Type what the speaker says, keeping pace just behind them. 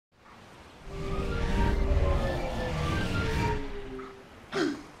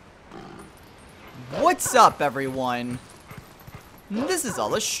What's up, everyone? This is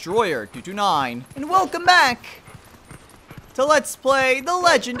Destroyer229, and welcome back to Let's Play The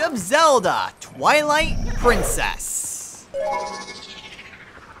Legend of Zelda, Twilight Princess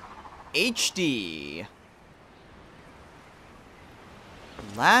HD.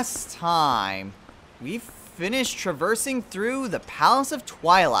 Last time, we finished traversing through the Palace of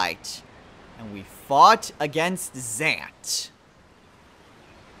Twilight, and we fought against Zant.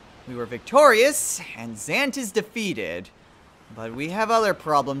 We were victorious, and Zant is defeated, but we have other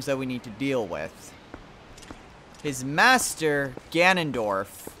problems that we need to deal with. His master,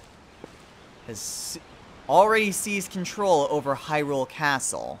 Ganondorf, has already seized control over Hyrule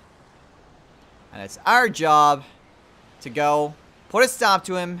Castle. And it's our job to go put a stop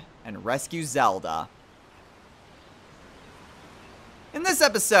to him and rescue Zelda. In this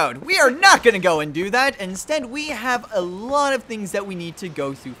episode, we are not going to go and do that. Instead, we have a lot of things that we need to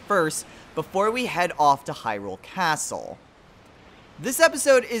go through first before we head off to Hyrule Castle. This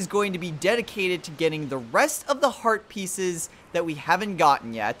episode is going to be dedicated to getting the rest of the heart pieces that we haven't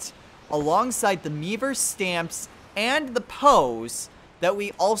gotten yet, alongside the Miiverse stamps and the pose that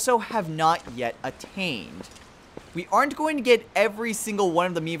we also have not yet attained. We aren't going to get every single one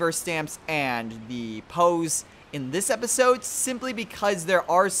of the Miiverse stamps and the pose in this episode, simply because there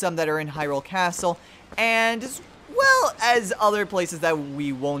are some that are in Hyrule Castle, and as well as other places that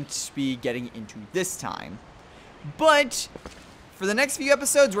we won't be getting into this time. But for the next few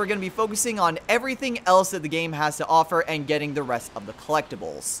episodes, we're going to be focusing on everything else that the game has to offer and getting the rest of the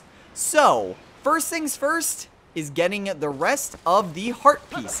collectibles. So, first things first is getting the rest of the heart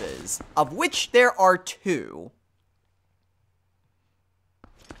pieces, of which there are 2.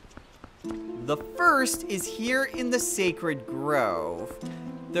 The first is here in the Sacred Grove.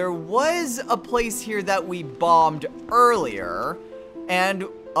 There was a place here that we bombed earlier, and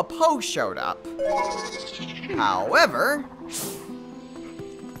a pose showed up. However,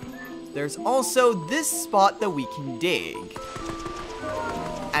 there's also this spot that we can dig.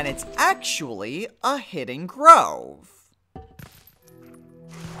 And it's actually a hidden grove. A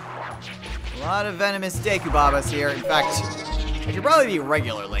lot of venomous Dekubabas here. In fact, I should probably be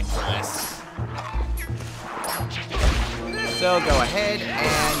regular Link for this. So go ahead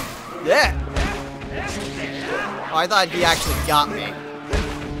and... yeah. Oh, I thought he actually got me.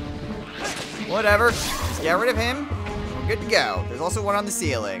 Whatever. Just get rid of him. We're good to go. There's also one on the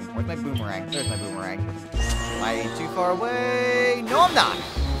ceiling. Where's my boomerang? There's my boomerang. Am I too far away? No, I'm not.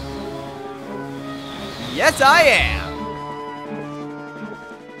 Yes, I am.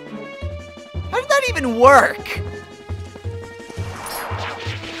 How did that even work?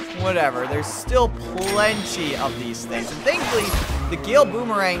 Whatever, there's still plenty of these things. And thankfully, the Gale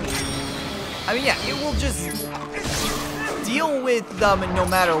Boomerang, I mean, yeah, it will just deal with them no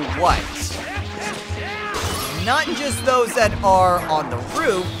matter what. Not just those that are on the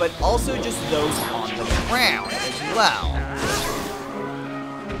roof, but also just those on the ground as well.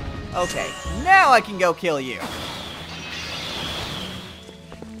 Okay, now I can go kill you.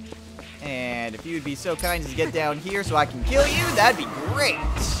 And if you would be so kind as to get down here so I can kill you, that'd be great.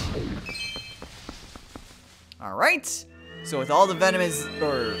 Alright, so with all the venomous,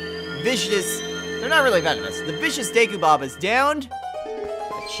 or vicious, they're not really venomous, the vicious Dekubabas downed,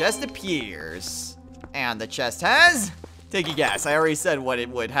 the chest appears. And the chest has, take a guess, I already said what it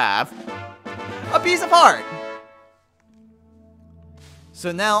would have, a piece of heart.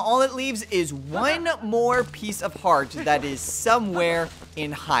 So now all it leaves is one more piece of heart that is somewhere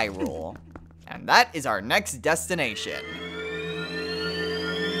in Hyrule. And that is our next destination.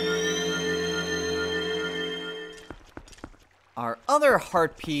 Our other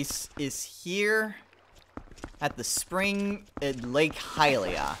heart piece is here at the spring at Lake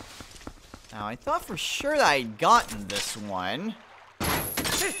Hylia. Now, I thought for sure that I'd gotten this one.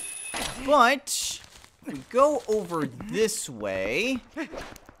 But if we go over this way,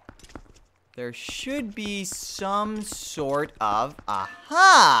 there should be some sort of...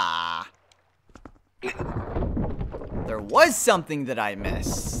 aha! There was something that I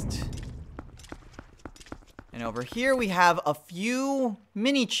missed. And over here we have a few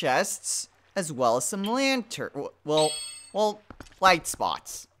mini chests, as well as some well, light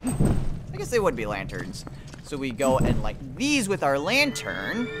spots. I guess they would be lanterns. So we go and light these with our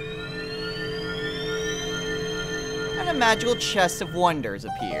lantern. And a magical chest of wonders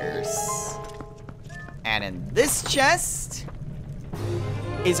appears. And in this chest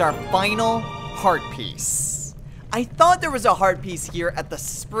is our final heart piece. I thought there was a heart piece here at the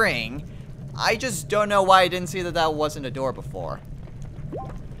spring. I just don't know why I didn't see that that wasn't a door before.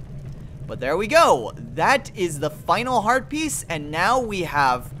 But there we go. That is the final heart piece, and now we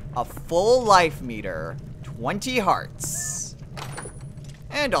have a full life meter, 20 hearts.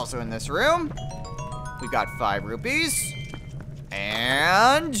 And also in this room, we got 5 rupees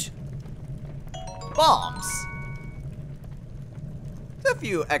and bombs. A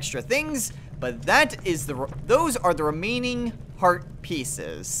few extra things, but those are the remaining heart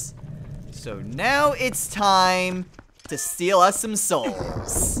pieces. So now it's time to steal us some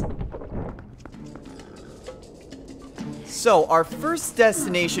souls. So our first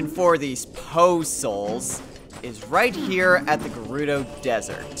destination for these Poe souls is right here at the Gerudo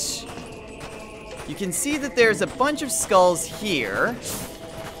Desert. You can see that there's a bunch of skulls here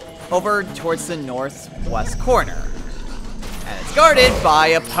over towards the northwest corner. And it's guarded by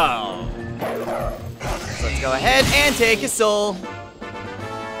a Poe. So let's go ahead and take a soul.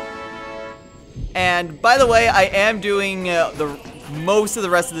 And by the way, I am doing most of the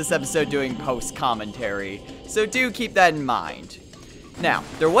rest of this episode doing post-commentary, so do keep that in mind. Now,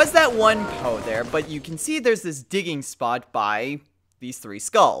 there was that one Poe there, but you can see there's this digging spot by these 3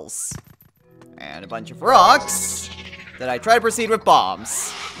 skulls. And a bunch of rocks that I try to proceed with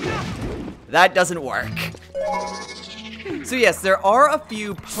bombs. That doesn't work. So yes, there are a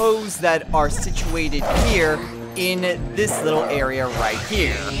few Poes that are situated here in this little area right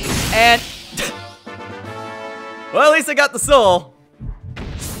here. And well, at least I got the soul.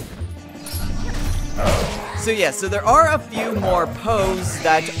 So yeah, so there are a few more Poes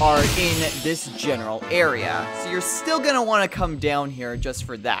that are in this general area. So you're still gonna wanna come down here just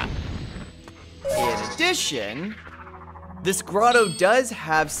for that. In addition, this grotto does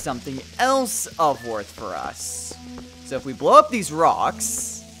have something else of worth for us. So if we blow up these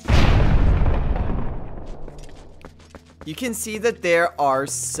rocks, you can see that there are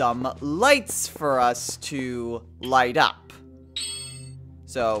some lights for us to light up.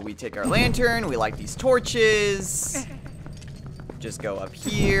 So we take our lantern, we light these torches, just go up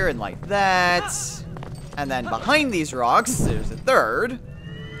here and light that. And then behind these rocks, there's a third.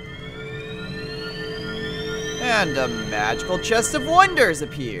 And a magical chest of wonders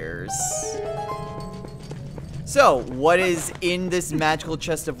appears. So, what is in this magical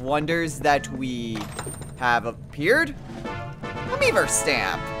chest of wonders that we have appeared? A Meaver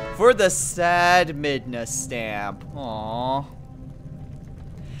stamp for the sad Midna stamp. Aww.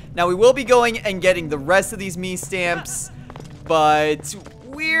 Now, we will be going and getting the rest of these me stamps, but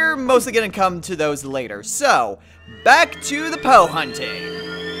we're mostly gonna come to those later. So, back to the Poe hunting.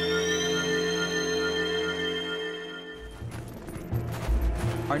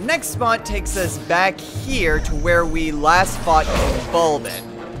 Our next spot takes us back here to where we last fought King Bulbin.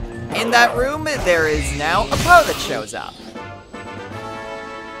 In that room, there is now a Poe that shows up.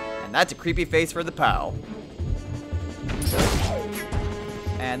 And that's a creepy face for the Poe.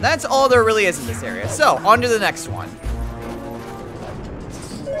 And that's all there really is in this area. So, on to the next one.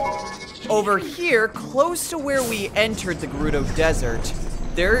 Over here, close to where we entered the Gerudo Desert,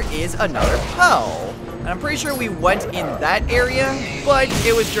 there is another Poe. And I'm pretty sure we went in that area, but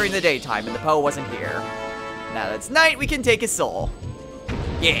it was during the daytime and the Poe wasn't here. Now that it's night, we can take his soul.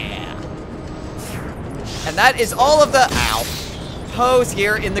 Yeah. And that is all of the, Poes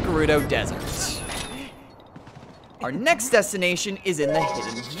here in the Gerudo Desert. Our next destination is in the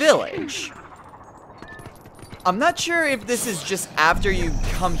Hidden Village. I'm not sure if this is just after you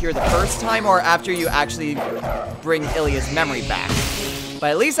come here the first time or after you actually bring Ilya's memory back. But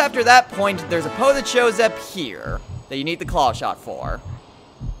at least after that point, there's a Poe that shows up here that you need the claw shot for.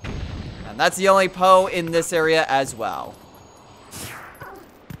 And that's the only Poe in this area as well.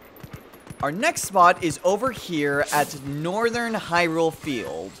 Our next spot is over here at Northern Hyrule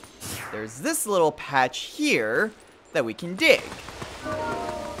Field. There's this little patch here that we can dig.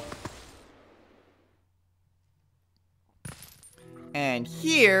 And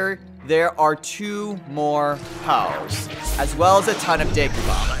here, there are 2 more Poes, as well as a ton of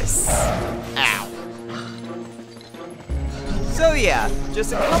Dekubabas. Ow. So yeah,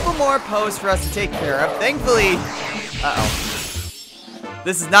 just a couple more Poes for us to take care of. Thankfully,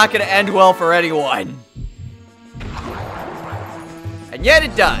 this is not gonna end well for anyone. And yet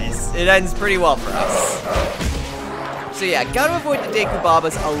it does. It ends pretty well for us. So yeah, gotta avoid the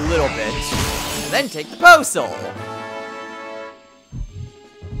Dekubabas a little bit, and then take the Poe Soul.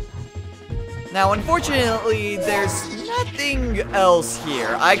 Now, unfortunately, there's nothing else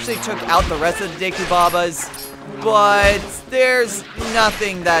here. I actually took out the rest of the Dekubabas, but there's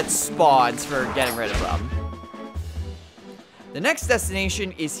nothing that spawns for getting rid of them. The next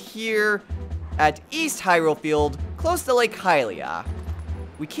destination is here at East Hyrule Field, close to Lake Hylia.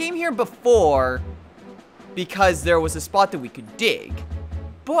 We came here before because there was a spot that we could dig.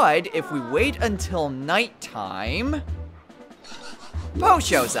 But if we wait until nighttime, Poe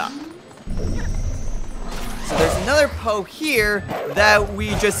shows up. So there's another Poe here that we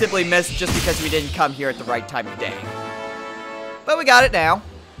just simply missed just because we didn't come here at the right time of day. But we got it now.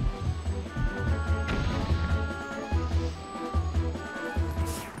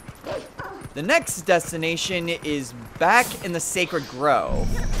 The next destination is back in the Sacred Grove,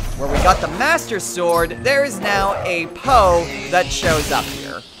 where we got the Master Sword. There is now a Poe that shows up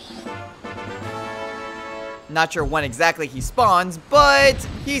here. Not sure when exactly he spawns, but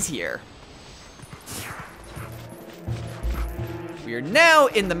he's here. We are now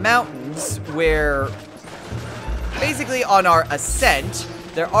in the mountains where, basically on our ascent,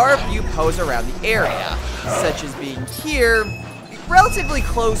 there are a few Poes around the area, such as being here, relatively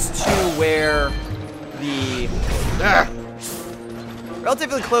close to where the...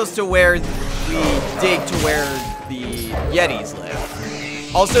 relatively close to where we dig to where the Yetis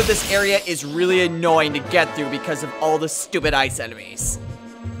live. Also, this area is really annoying to get through because of all the stupid ice enemies.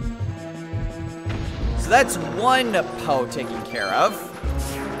 So that's one Poe taken care of.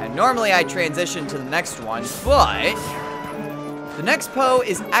 And normally I transition to the next one, but the next Poe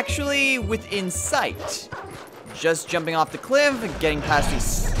is actually within sight. Just jumping off the cliff and getting past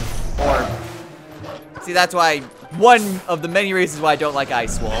these, see, that's why, one of the many reasons why I don't like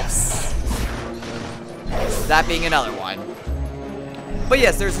ice wolves. That being another one. But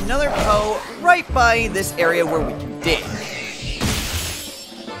yes, there's another Poe right by this area where we can dig.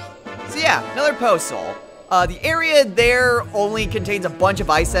 So yeah, another Poe soul. The area there only contains a bunch of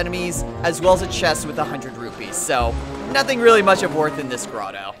ice enemies, as well as a chest with 100 rupees, so nothing really much of worth in this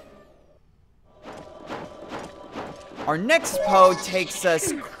grotto. Our next Poe takes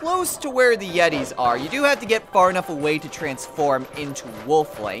us close to where the Yetis are. You do have to get far enough away to transform into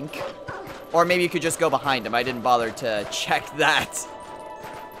Wolf Link. Or maybe you could just go behind him. I didn't bother to check that.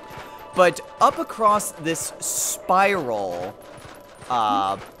 But up across this spiral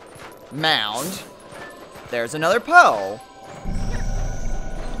mound, there's another Poe.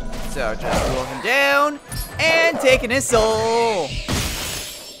 So just looking down and taking his soul.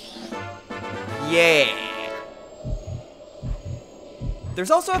 Yeah. There's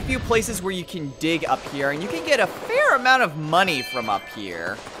also a few places where you can dig up here, and you can get a fair amount of money from up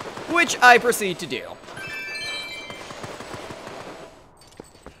here, which I proceed to do.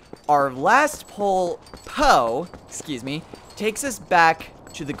 Our last Poe, takes us back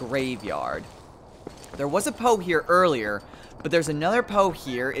to the graveyard. There was a Poe here earlier, but there's another Poe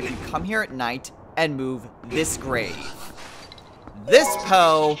here if you come here at night and move this grave. This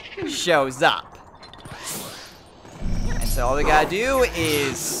Poe shows up. So all we gotta do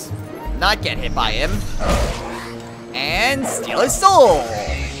is not get hit by him and steal his soul,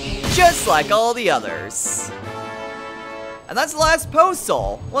 just like all the others. And that's the last Poe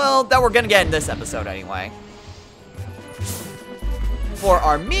soul. Well, that we're gonna get in this episode anyway. For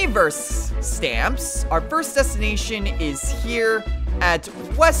our Miiverse stamps, our first destination is here at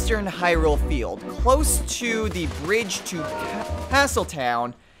Western Hyrule Field, close to the bridge to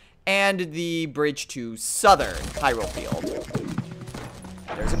Castletown and the bridge to Southern Hyrule Field.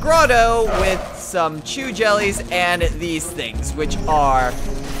 There's a grotto with some chew jellies and these things, which are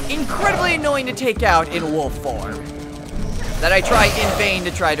incredibly annoying to take out in wolf form. That I try in vain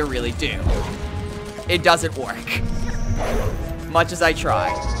to try to really do. It doesn't work. Much as I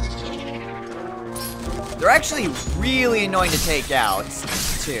try. They're actually really annoying to take out,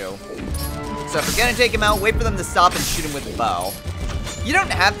 too. So if we're gonna take them out, wait for them to stop and shoot them with a bow. You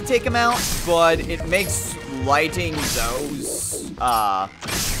don't have to take them out, but it makes lighting those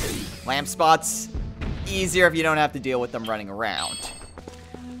lamp spots easier if you don't have to deal with them running around.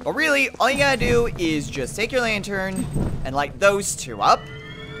 But really, all you gotta do is just take your lantern and light those two up.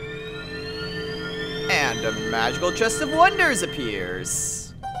 And a magical chest of wonders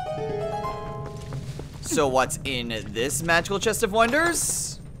appears. So what's in this magical chest of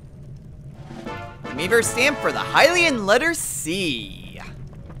wonders? The Miiverse stamp for the Hylian letter C.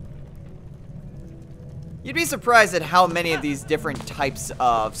 You'd be surprised at how many of these different types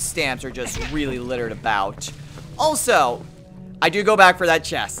of stamps are just really littered about. Also, I do go back for that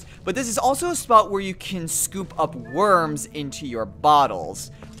chest, but this is also a spot where you can scoop up worms into your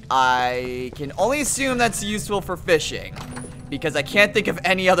bottles. I can only assume that's useful for fishing, because I can't think of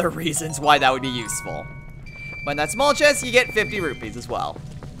any other reasons why that would be useful. But in that small chest, you get 50 rupees as well.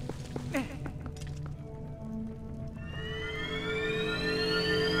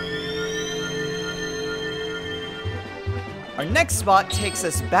 Our next spot takes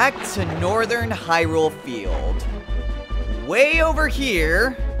us back to Northern Hyrule Field. Way over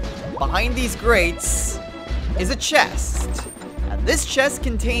here, behind these grates, is a chest. And this chest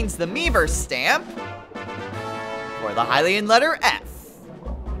contains the Miiverse stamp for the Hylian letter F.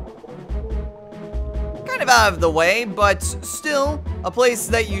 kind of out of the way, but still a place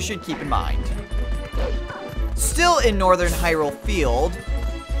that you should keep in mind. Still in Northern Hyrule Field,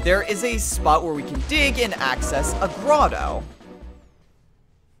 there is a spot where we can dig and access a grotto.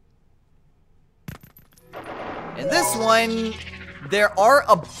 In this one, there are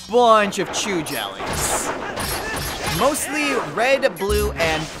a bunch of chew jellies. Mostly red, blue,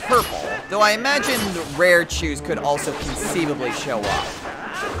 and purple, though I imagine rare chews could also conceivably show up.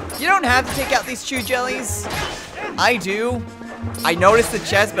 You don't have to take out these chew jellies. I do. I noticed the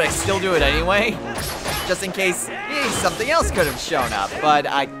chest, but I still do it anyway. Just in case something else could have shown up, but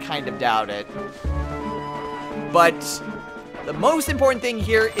I kind of doubt it. But the most important thing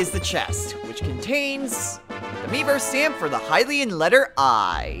here is the chest, which contains the Miiverse stamp for the Hylian letter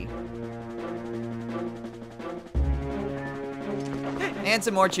I. And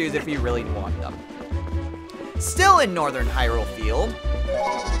some more chews if you really want them. Still in Northern Hyrule Field,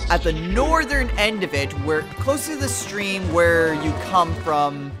 at the northern end of it, where close to the stream where you come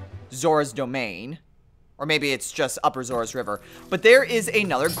from Zora's Domain, or maybe it's just Upper Zora's River, but there is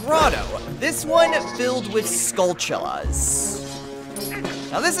another grotto. This one filled with Skulltulas.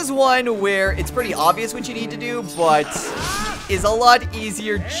 Now this is one where it's pretty obvious what you need to do, but is a lot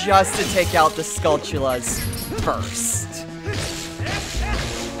easier just to take out the Skulltulas first.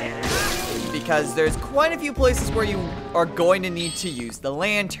 Because there's quite a few places where you are going to need to use the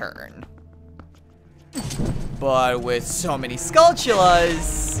lantern. But with so many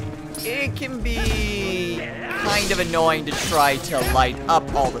Skulltulas, it can be kind of annoying to try to light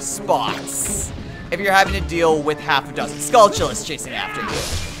up all the spots if you're having to deal with half a dozen Skulltulas chasing after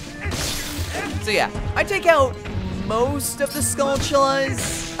you. So yeah, I take out most of the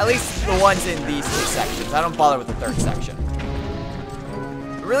Skulltulas, at least the ones in these two sections. I don't bother with the third section.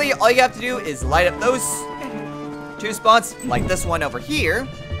 Really, all you have to do is light up those two spots, like this one over here,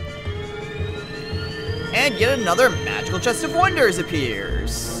 and yet another magical chest of wonders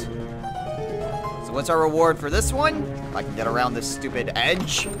appears. So what's our reward for this one? If I can get around this stupid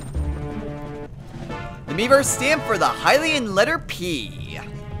edge. The Miiverse stamp for the Hylian letter P.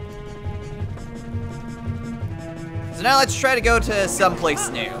 So now let's try to go to someplace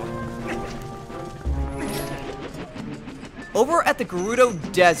new. Over at the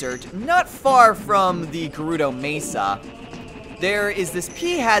Gerudo Desert, not far from the Gerudo Mesa, there is this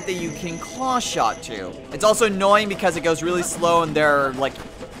pea hat that you can claw shot to. It's also annoying because it goes really slow and there are like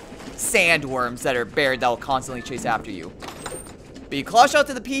sandworms that are buried that will constantly chase after you. But you claw shot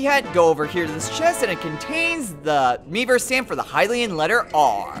to the pea hat, go over here to this chest, and it contains the Miiverse stamp for the Hylian letter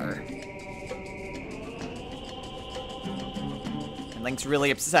R. And Link's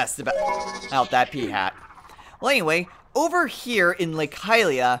really obsessed about that pea hat. Well, anyway, over here in Lake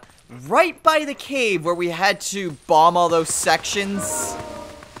Hylia, right by the cave where we had to bomb all those sections,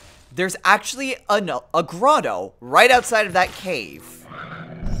 there's actually a grotto right outside of that cave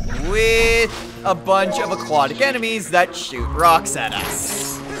with a bunch of aquatic enemies that shoot rocks at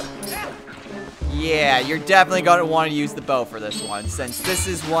us. Yeah, you're definitely going to want to use the bow for this one, since this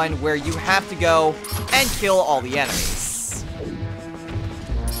is one where you have to go and kill all the enemies.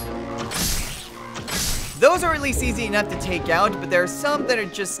 Those are at least easy enough to take out, but there are some that are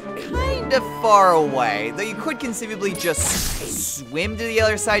just kind of far away, though you could conceivably just swim to the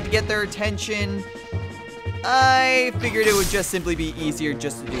other side to get their attention. I figured it would just simply be easier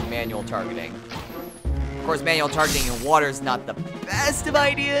just to do manual targeting. Of course, manual targeting in water is not the best of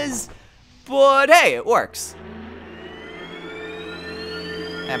ideas, but hey, it works.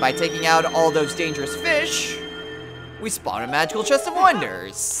 And by taking out all those dangerous fish, we spawn a magical chest of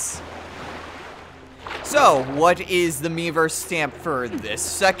wonders. So, what is the Miiverse stamp for this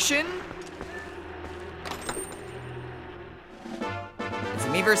section? It's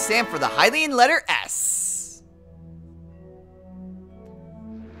the Miiverse stamp for the Hylian letter S.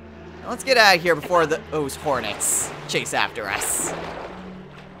 Now let's get out of here before those hornets chase after us.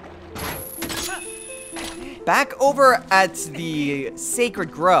 Back over at the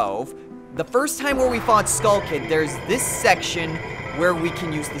Sacred Grove, the first time where we fought Skull Kid, there's this section where we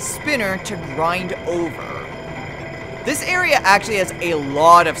can use the spinner to grind over. This area actually has a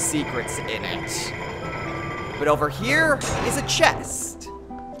lot of secrets in it. But over here is a chest.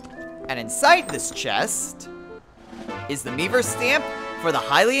 And inside this chest is the Miiverse stamp for the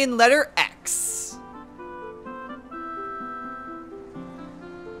Hylian letter X.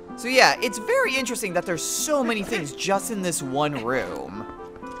 So yeah, it's very interesting that there's so many things just in this one room.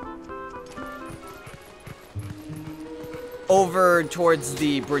 Over towards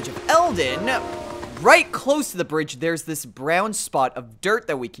the Bridge of Eldin, right close to the bridge, there's this brown spot of dirt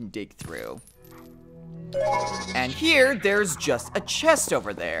that we can dig through. And here, there's just a chest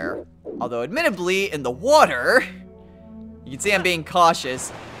over there. Although, admittedly, in the water, you can see I'm being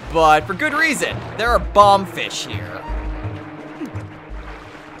cautious, but for good reason. There are bomb fish here.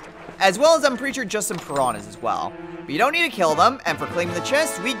 As well as, I'm pretty sure, just some piranhas as well. But you don't need to kill them, and for claiming the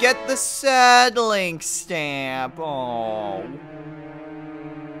chest, we get the sad link stamp. Oh.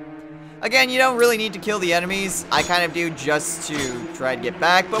 Again, you don't really need to kill the enemies. I kind of do just to try to get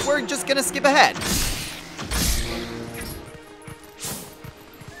back, but we're just gonna skip ahead.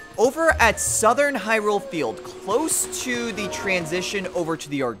 Over at Southern Hyrule Field, close to the transition over to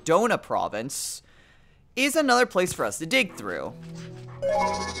the Ordona province, is another place for us to dig through.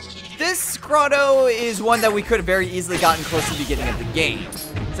 This grotto is one that we could have very easily gotten close to the beginning of the game,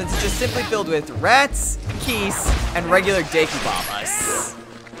 since it's just simply filled with rats, keys, and regular Deku-Bombas.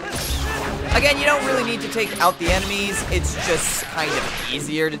 Again, you don't really need to take out the enemies, it's just kind of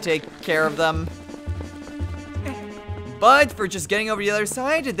easier to take care of them. But for just getting over to the other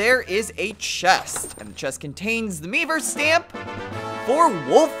side, there is a chest, and the chest contains the Miiverse stamp for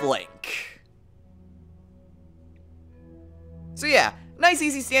Wolf Link. So yeah, nice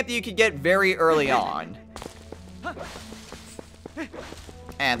easy stamp that you could get very early on.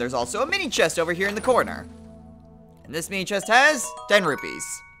 And there's also a mini chest over here in the corner. And this mini chest has 10 rupees.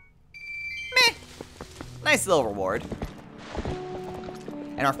 Meh. Nice little reward.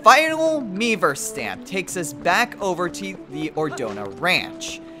 And our final Miiverse stamp takes us back over to the Ordona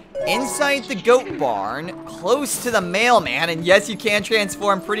Ranch. Inside the goat barn, close to the mailman, and yes, you can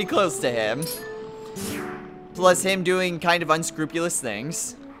transform pretty close to him. Plus him doing kind of unscrupulous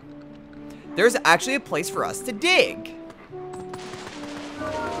things. There's actually a place for us to dig.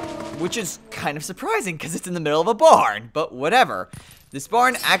 Which is kind of surprising because it's in the middle of a barn, but whatever. This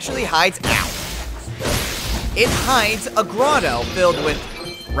barn actually hides out. It hides a grotto filled with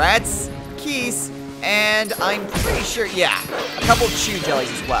rats, keys, and I'm pretty sure, yeah, a couple chew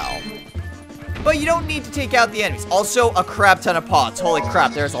jellies as well. But you don't need to take out the enemies. Also, a crap ton of pots. Holy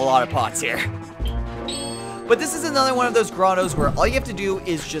crap, there's a lot of pots here. But this is another one of those grottos where all you have to do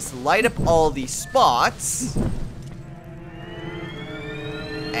is just light up all these spots.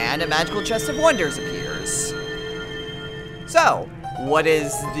 And a magical chest of wonders appears. So, what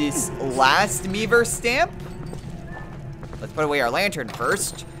is this last Miiverse stamp? Let's put away our lantern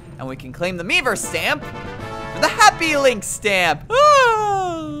first, and we can claim the Miiverse stamp for the Happy Link stamp.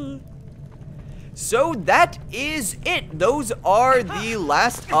 Ah! So that is it. Those are the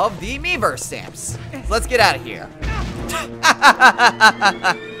last of the Miiverse stamps. So let's get out of here.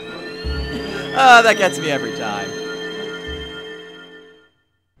 That gets me every time.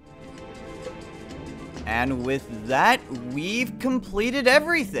 And with that, we've completed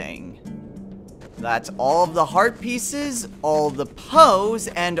everything. That's all of the heart pieces, all of the pose,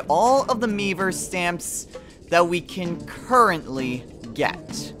 and all of the Miiverse stamps that we can currently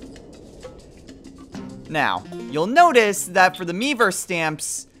get. Now, you'll notice that for the Miiverse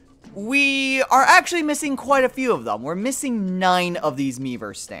stamps, we are actually missing quite a few of them. We're missing 9 of these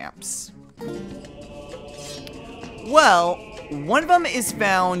Miiverse stamps. Well, one of them is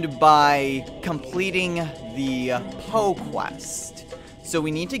found by completing the Poe quest. So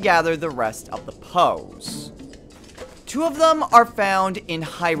we need to gather the rest of the Poes. 2 of them are found in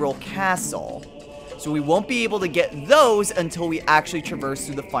Hyrule Castle. So we won't be able to get those until we actually traverse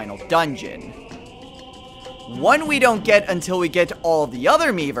through the final dungeon. 1 we don't get until we get all of the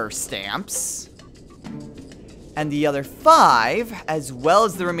other Miiverse stamps. And the other 5, as well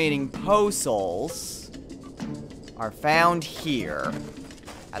as the remaining Poe souls, are found here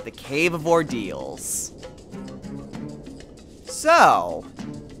at the Cave of Ordeals. So,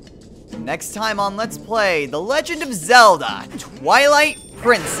 next time on Let's Play The Legend of Zelda, Twilight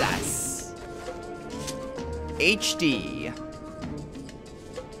Princess HD.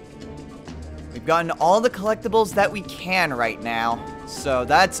 We've gotten all the collectibles that we can right now, so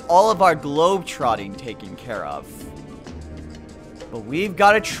that's all of our Globetrotting taken care of. But we've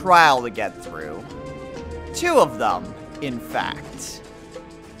got a trial to get through. 2 of them, in fact.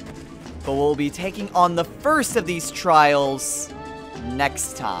 But we'll be taking on the first of these trials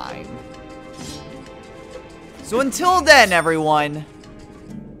next time. So until then, everyone,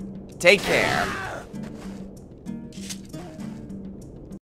 take care.